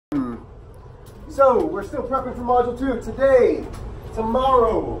So we're still prepping for Module 2 today.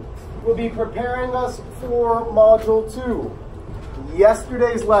 Tomorrow we'll be preparing us for Module 2.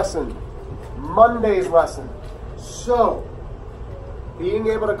 Yesterday's lesson, Monday's lesson. So, being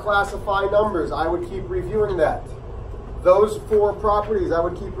able to classify numbers, I would keep reviewing that. Those 4 properties, I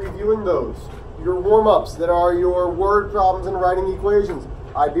would keep reviewing those. Your warm-ups that are your word problems and writing equations,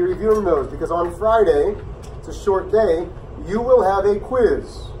 I'd be reviewing those because on Friday, it's a short day, you will have a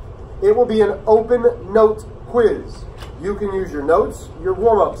quiz. It will be an open note quiz. You can use your notes, your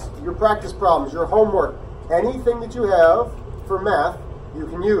warm-ups, your practice problems, your homework, anything that you have for math, you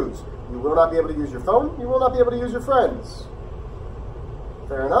can use. You will not be able to use your phone. You will not be able to use your friends.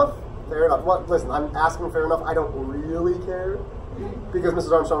 Fair enough? Fair enough. What? Listen, I'm asking fair enough. I don't really care because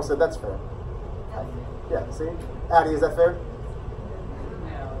Mrs. Armstrong said that's fair. Yeah, see? Addie, is that fair?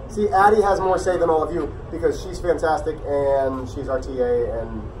 No. See, Addie has more say than all of you because she's fantastic and she's our TA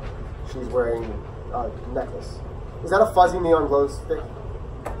and she's wearing a necklace. Is that a fuzzy neon glow stick?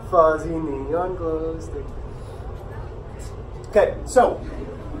 Fuzzy neon glow stick. Okay, so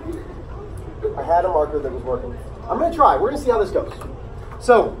I had a marker that was working. I'm going to try. We're going to see how this goes.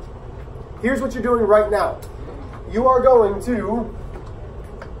 So here's what you're doing right now. You are going to,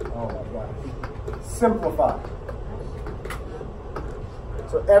 oh my gosh, simplify.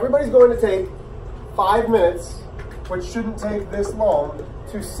 So everybody's going to take 5 minutes, which shouldn't take this long,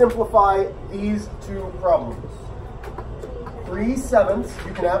 to simplify these 2 problems. 3/7,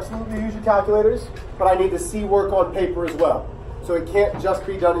 you can absolutely use your calculators, but I need to see work on paper as well. So it can't just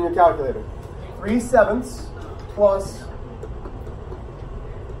be done in your calculator. 3/7 plus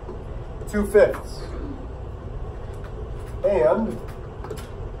 2/5. And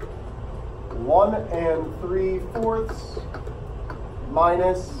 1 3/4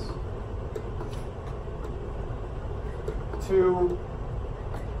 minus 2/8.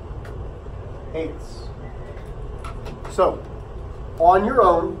 So, on your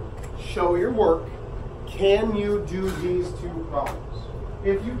own, show your work. Can you do these 2 problems?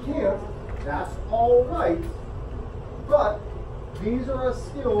 If you can't, that's all right. But these are a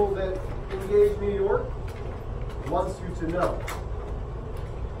skill that Engage New York wants you to know.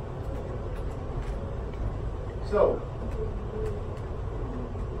 So,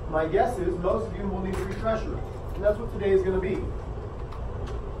 my guess is most of you will need a refresher. And that's what today is going to be.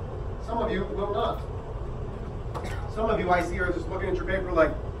 Some of you will not. Some of you I see are just looking at your paper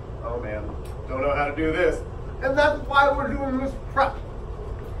like, oh man, don't know how to do this. And that's why we're doing this prep.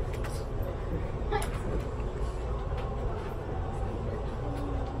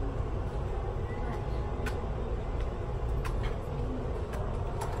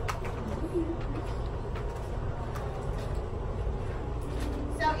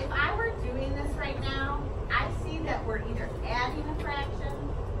 So if I were doing this right now, I see that we're either adding a fraction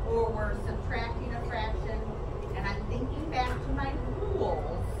or we're subtracting a fraction. And I'm thinking back to my rules.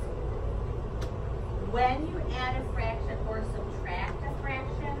 When you add a fraction or subtract a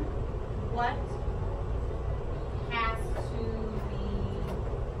fraction, what has to be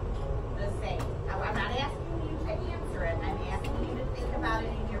the same? Now, I'm not asking you to answer it. I'm asking you to think about it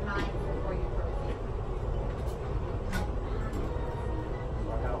in your mind before you proceed.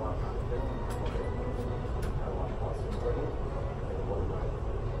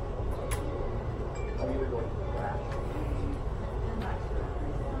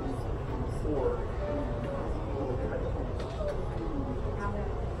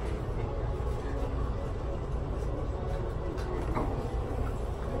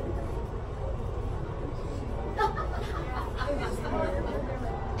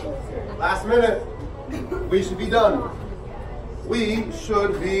 Last minute. We should be done. We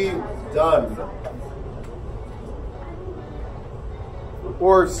should be done.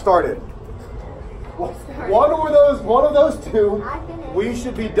 Or started. One of those 2. We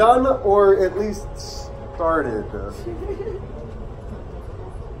should be done or at least started.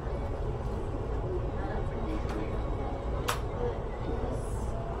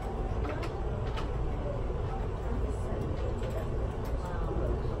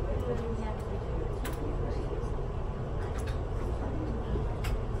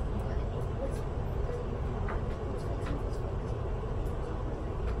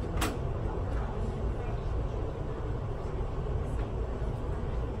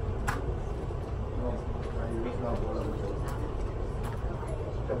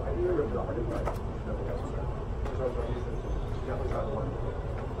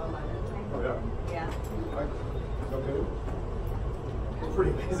 Yeah. Okay.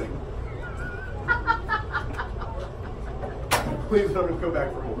 Pretty amazing. Please don't go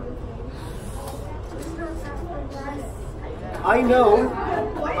back for more. I know.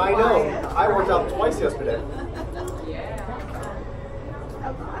 I worked out nice yesterday.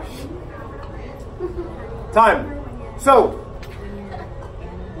 Time. So,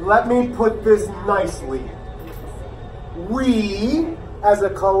 let me put this nicely. We, as a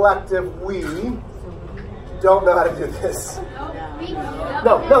collective, we don't know how to do this.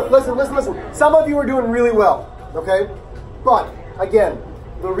 No, listen. Some of you are doing really well, okay? But, again,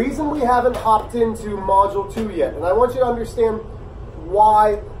 the reason we haven't hopped into Module 2 yet, and I want you to understand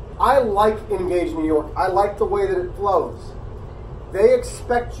why I like Engage New York. I like the way that it flows. They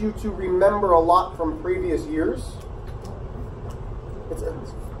expect you to remember a lot from previous years. It's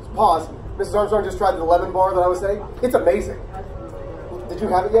pause. Mrs. Armstrong just tried the lemon bar that I was saying. It's amazing. Did you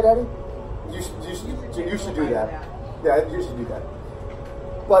have it yet, Eddie? You should do that. Yeah, you should do that.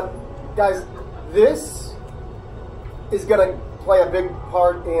 But, guys, this is going to play a big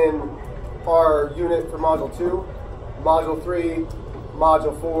part in our unit for Module 2, Module 3,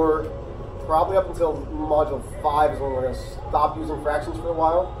 Module 4, probably up until Module 5 is when we're going to stop using fractions for a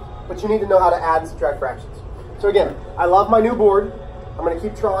while. But you need to know how to add and subtract fractions. So again, I love my new board. I'm going to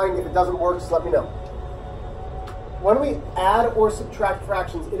keep trying. If it doesn't work, just let me know. When we add or subtract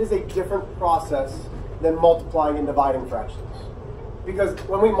fractions, it is a different process than multiplying and dividing fractions. Because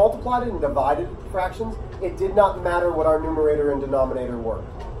when we multiplied and divided fractions, it did not matter what our numerator and denominator were.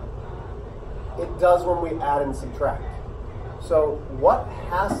 It does when we add and subtract. So what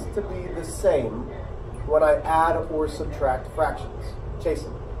has to be the same when I add or subtract fractions?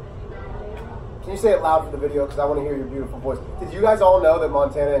 Jason, can you say it loud for the video because I want to hear your beautiful voice. Did you guys all know that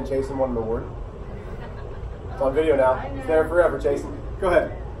Montana and Jason won an award? It's on video now. It's there forever, Jason. Go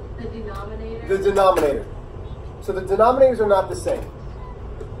ahead. The denominator? The denominator. So the denominators are not the same.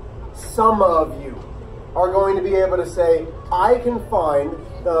 Some of you are going to be able to say, I can find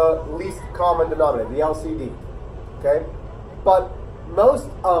the least common denominator, the LCD. Okay? But most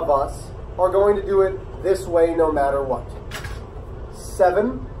of us are going to do it this way no matter what.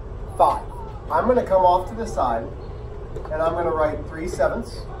 7, 5. I'm going to come off to the side and I'm going to write 3/7.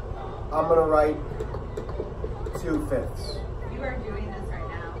 I'm going to write 2/5. You are doing this right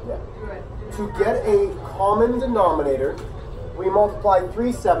now. Yeah. Do it. To get a common denominator, we multiply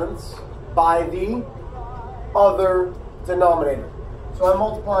 3/7 by the other denominator. So I'm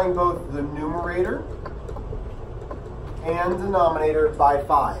multiplying both the numerator and denominator by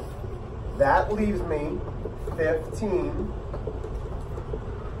 5. That leaves me 15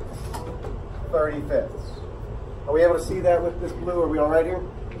 35ths. Are we able to see that with this blue? Are we all right here?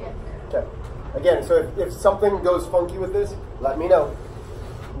 Yes. Okay. Again, so if something goes funky with this, let me know.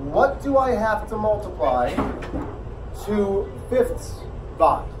 What do I have to multiply 2/5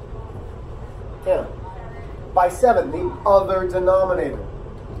 by? Hannah. By 7, the other denominator.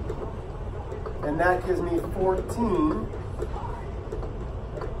 And that gives me 14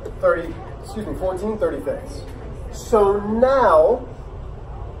 35ths. So now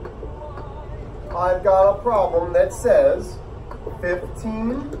I've got a problem that says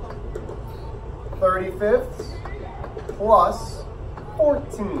 15 35ths plus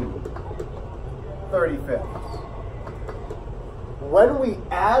 14 35ths. When we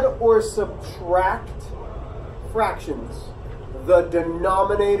add or subtract fractions, the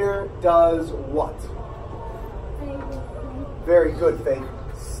denominator does what? Very good, Faith.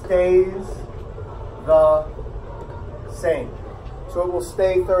 Stays the same. So it will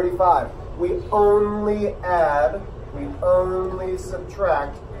stay 35. We only add, we only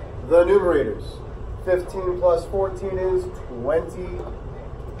subtract the numerators. 15 plus 14 is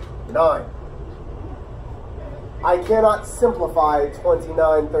 29. I cannot simplify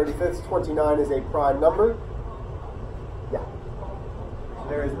 29 35ths. 29 is a prime number. Yeah.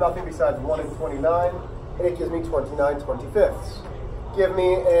 There is nothing besides 1 and 29, and it gives me 29 25ths. Give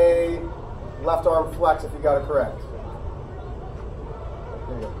me a left arm flex if you got it correct.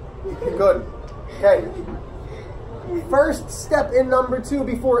 There you go. Good. Okay. First step in number 2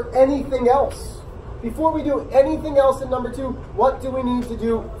 before anything else. Before we do anything else in number 2, what do we need to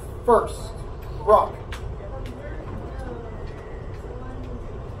do first? Brock.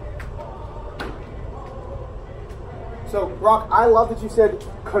 So, Brock, I love that you said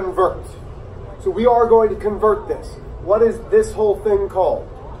convert. So we are going to convert this. What is this whole thing called?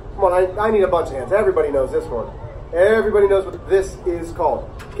 Come on, I need a bunch of hands. Everybody knows this one. Everybody knows what this is called.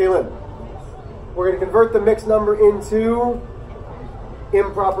 Kaylin, we're going to convert the mixed number into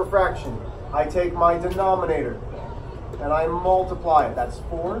improper fraction. I take my denominator and I multiply it. That's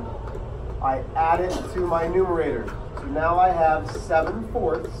 4. I add it to my numerator. So now I have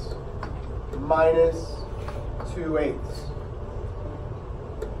 7/4 minus 2/8.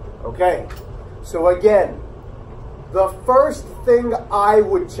 Okay, so again, the first thing I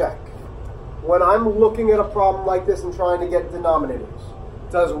would check when I'm looking at a problem like this and trying to get denominators?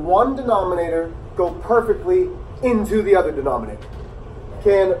 Does one denominator go perfectly into the other denominator?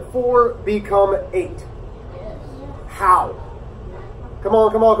 Can 4 become 8? How? Come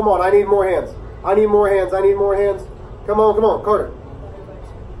on, come on, come on. I need more hands. I need more hands. I need more hands. Come on, Carter.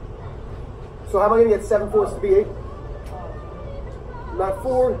 So how am I going to get 7/4 to be 8? Not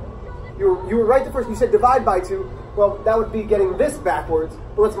 4. You were right the first. You said divide by 2. Well, that would be getting this backwards.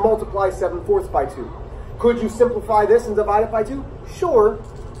 But let's multiply 7/4 by 2. Could you simplify this and divide it by 2? Sure.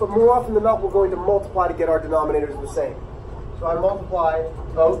 But more often than not, we're going to multiply to get our denominators the same. So I multiply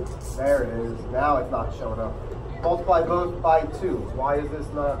both. There it is. Now it's not showing up. Multiply both by 2. Why is this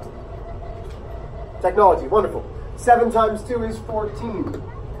not? Technology, wonderful. 7 times 2 is 14.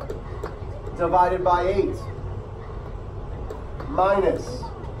 Divided by 8. Minus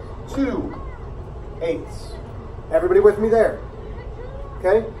 2 eighths. Everybody with me there?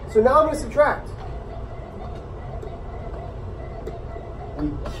 Okay, so now I'm going to subtract.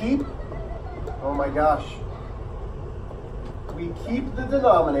 We keep, oh my gosh, we keep the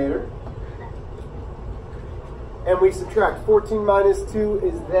denominator and we subtract. 14 minus 2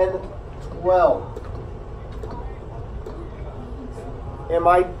 is then 12. Am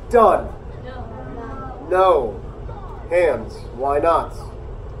I done? No. No. Hands. Why not?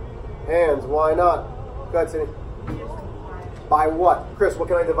 Hands. Why not? Go ahead, Cindy. By what? Chris, what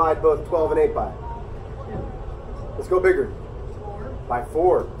can I divide both 12 and 8 by? Let's go bigger. 4. By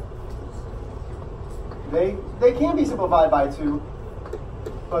 4. They can be simplified by 2,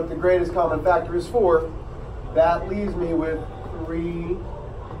 but the greatest common factor is 4. That leaves me with 3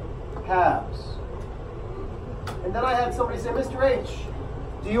 halves. And then I had somebody say, Mr. H,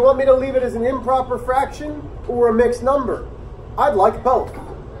 do you want me to leave it as an improper fraction or a mixed number? I'd like both.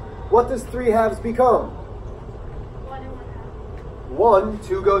 What does 3 halves become? 1 and 1/2. 1,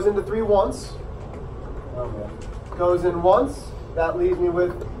 2 goes into 3 once. Okay. Goes in once. That leaves me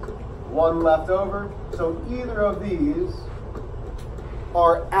with 1 left over. So either of these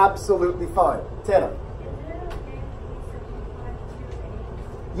are absolutely fine. Tana. Is it okay if we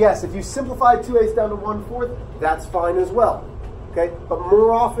simplify 2 Yes, if you simplify 2/8 down to 1/4, that's fine as well. Okay, but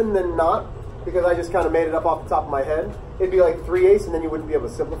more often than not, because I just kind of made it up off the top of my head, it'd be like 3/8 and then you wouldn't be able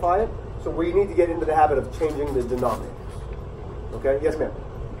to simplify it. So we need to get into the habit of changing the denominators. Okay, yes ma'am.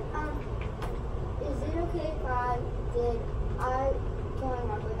 Is it okay if I can't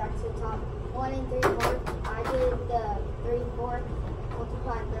remember back to the top, 1 and 3/4, I did the 3/4,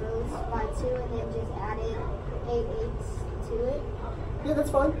 multiplied those by 2 and then just added 8/8 to it? Yeah,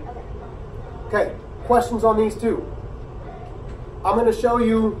 that's fine. Okay. Okay, questions on these two? I'm going to show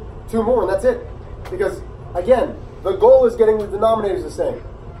you 2 more and that's it. Because, again, the goal is getting the denominators the same.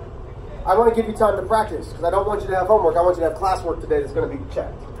 I want to give you time to practice because I don't want you to have homework. I want you to have classwork today that's going to be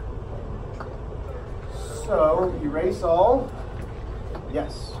checked. So, erase all.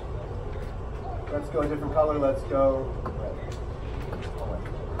 Yes. Let's go a different color. Let's go red.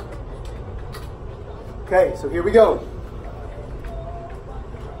 Okay, so here we go.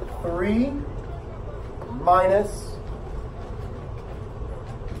 3 minus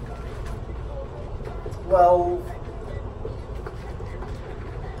 12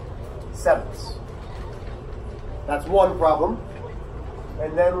 sevenths. That's one problem.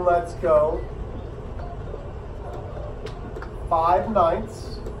 And then let's go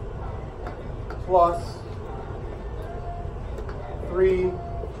 5/9 plus 3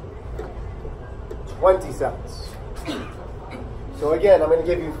 27ths. So again, I'm going to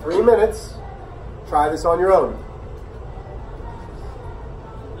give you 3 minutes. Try this on your own.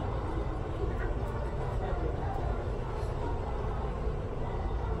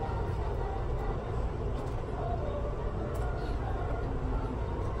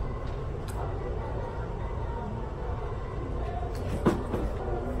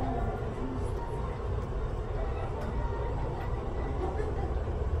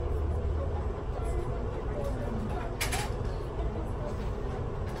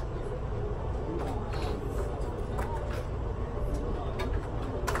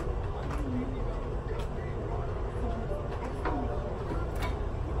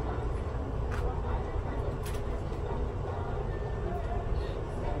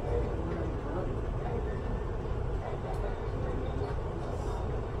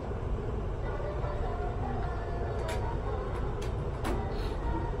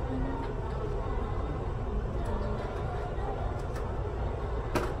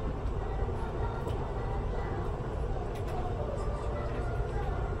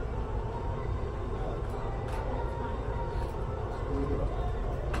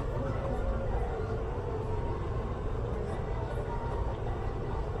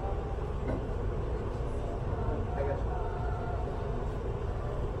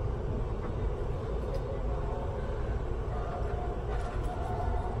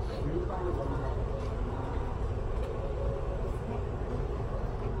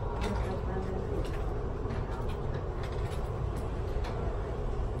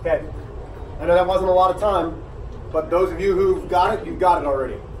 Okay. I know that wasn't a lot of time, but those of you who've got it, you've got it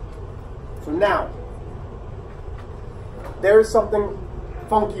already. So now, there's something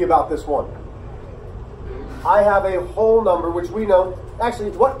funky about this one. I have a whole number, which we know,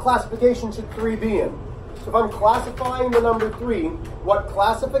 actually, what classification should 3 be in? So if I'm classifying the number 3, what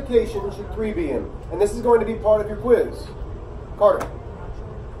classification should 3 be in? And this is going to be part of your quiz. Carter.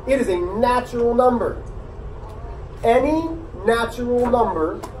 It is a natural number. Any natural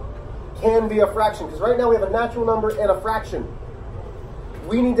number can be a fraction, because right now we have a natural number and a fraction.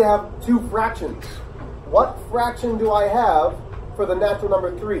 We need to have 2 fractions. What fraction do I have for the natural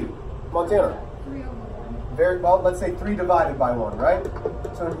number 3? Montana? 3 over 1. Very well, let's say 3 divided by 1, right?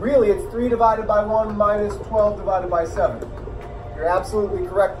 So really it's 3 divided by 1 minus 12 divided by 7. You're absolutely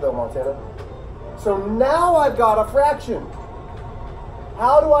correct though, Montana. So now I've got a fraction.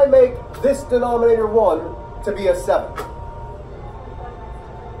 How do I make this denominator 1 to be a 7?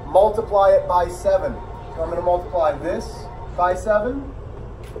 Multiply it by 7. So I'm going to multiply this by 7,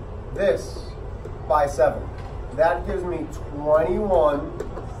 this by 7. That gives me 21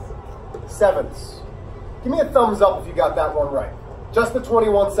 sevenths. Give me a thumbs up if you got that one right. Just the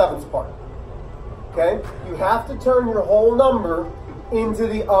 21 sevenths part. Okay? You have to turn your whole number into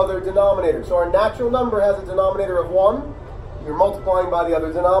the other denominator. So our natural number has a denominator of 1. You're multiplying by the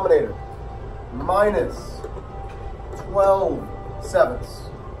other denominator. Minus 12 sevenths.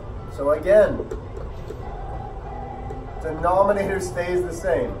 So again, denominator stays the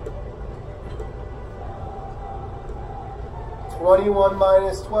same. 21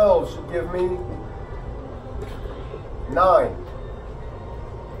 minus 12 should give me 9.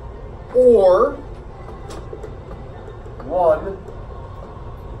 Or 1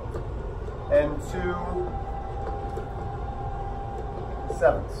 and 2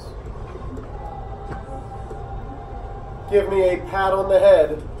 sevenths. Give me a pat on the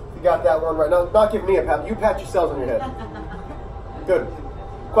head if you got that one right. No, not give me a pat. You pat yourselves on your head. Good.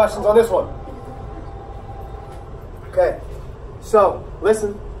 Questions on this one? Okay. So,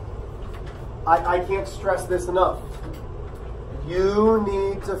 listen. I can't stress this enough. You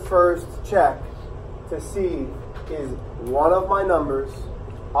need to first check to see, is one of my numbers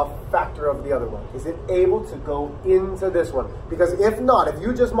a factor of the other one? Is it able to go into this one? Because if not, if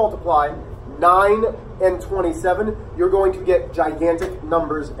you just multiply 9 and 27, you're going to get gigantic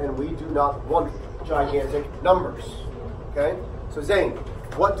numbers, and we do not want gigantic numbers. Okay? So Zane,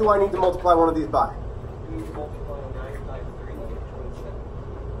 what do I need to multiply one of these by? You need to multiply 9 by 3 to get 27.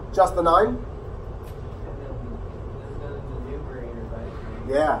 Just the 9? And then the numerator by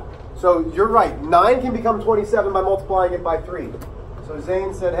 3. Yeah. So you're right. 9 can become 27 by multiplying it by 3. So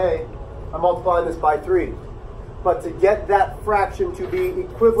Zane said, hey, I'm multiplying this by 3. But to get that fraction to be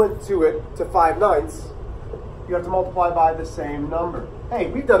equivalent to it, to 5/9, you have to multiply by the same number.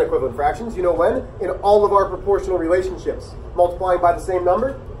 Hey, we've done equivalent fractions. You know when? In all of our proportional relationships. Multiplying by the same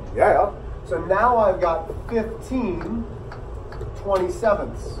number? Yeah. So now I've got 15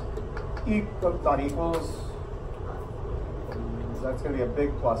 27ths. Not equals. So that's going to be a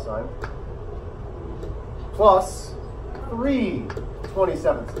big plus sign. Plus 3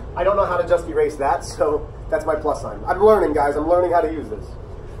 27ths. I don't know how to just erase that, so that's my plus sign. I'm learning, guys. I'm learning how to use this.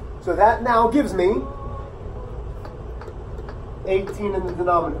 So that now gives me 18 in the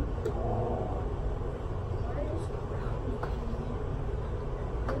denominator.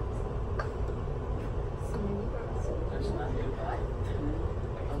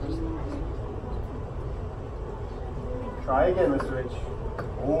 Try again, Mr. H.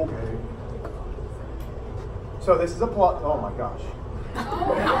 Okay. So this is a plus. Oh my gosh.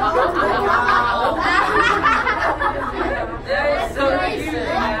 That is so cute.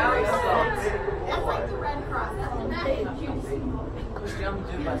 That's like the Red Cross. That's cute.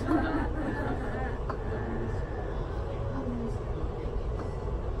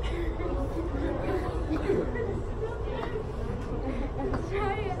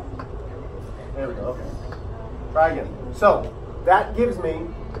 There we go. Okay. Try again. So that gives me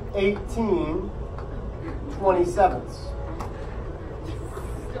 18 27ths.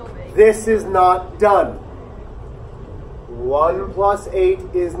 This is not done. 1 plus 8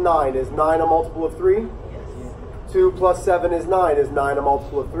 is 9. Is 9 a multiple of 3? Yes. 2 plus 7 is 9. Is 9 a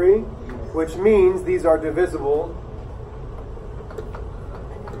multiple of 3? Yes. Which means these are divisible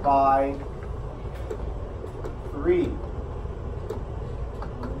by 3.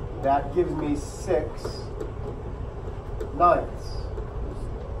 That gives me 6 ninths.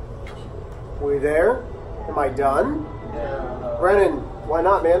 We there? Am I done? Yeah. Brennan, why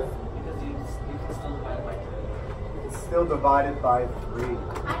not, man? Because you can still divide it by 3. It's still divided by 3.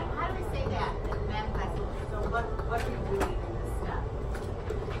 How do we say that in math class? So what are you doing in this step?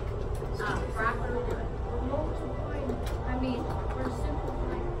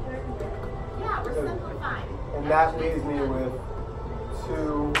 And that leaves me with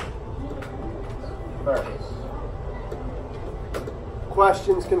 2/3.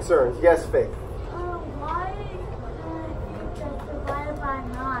 Questions, concerns? Yes, Faith. Why you just divided by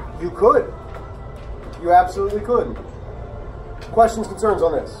 9? You could. You absolutely could. Questions, concerns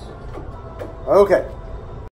on this? Okay.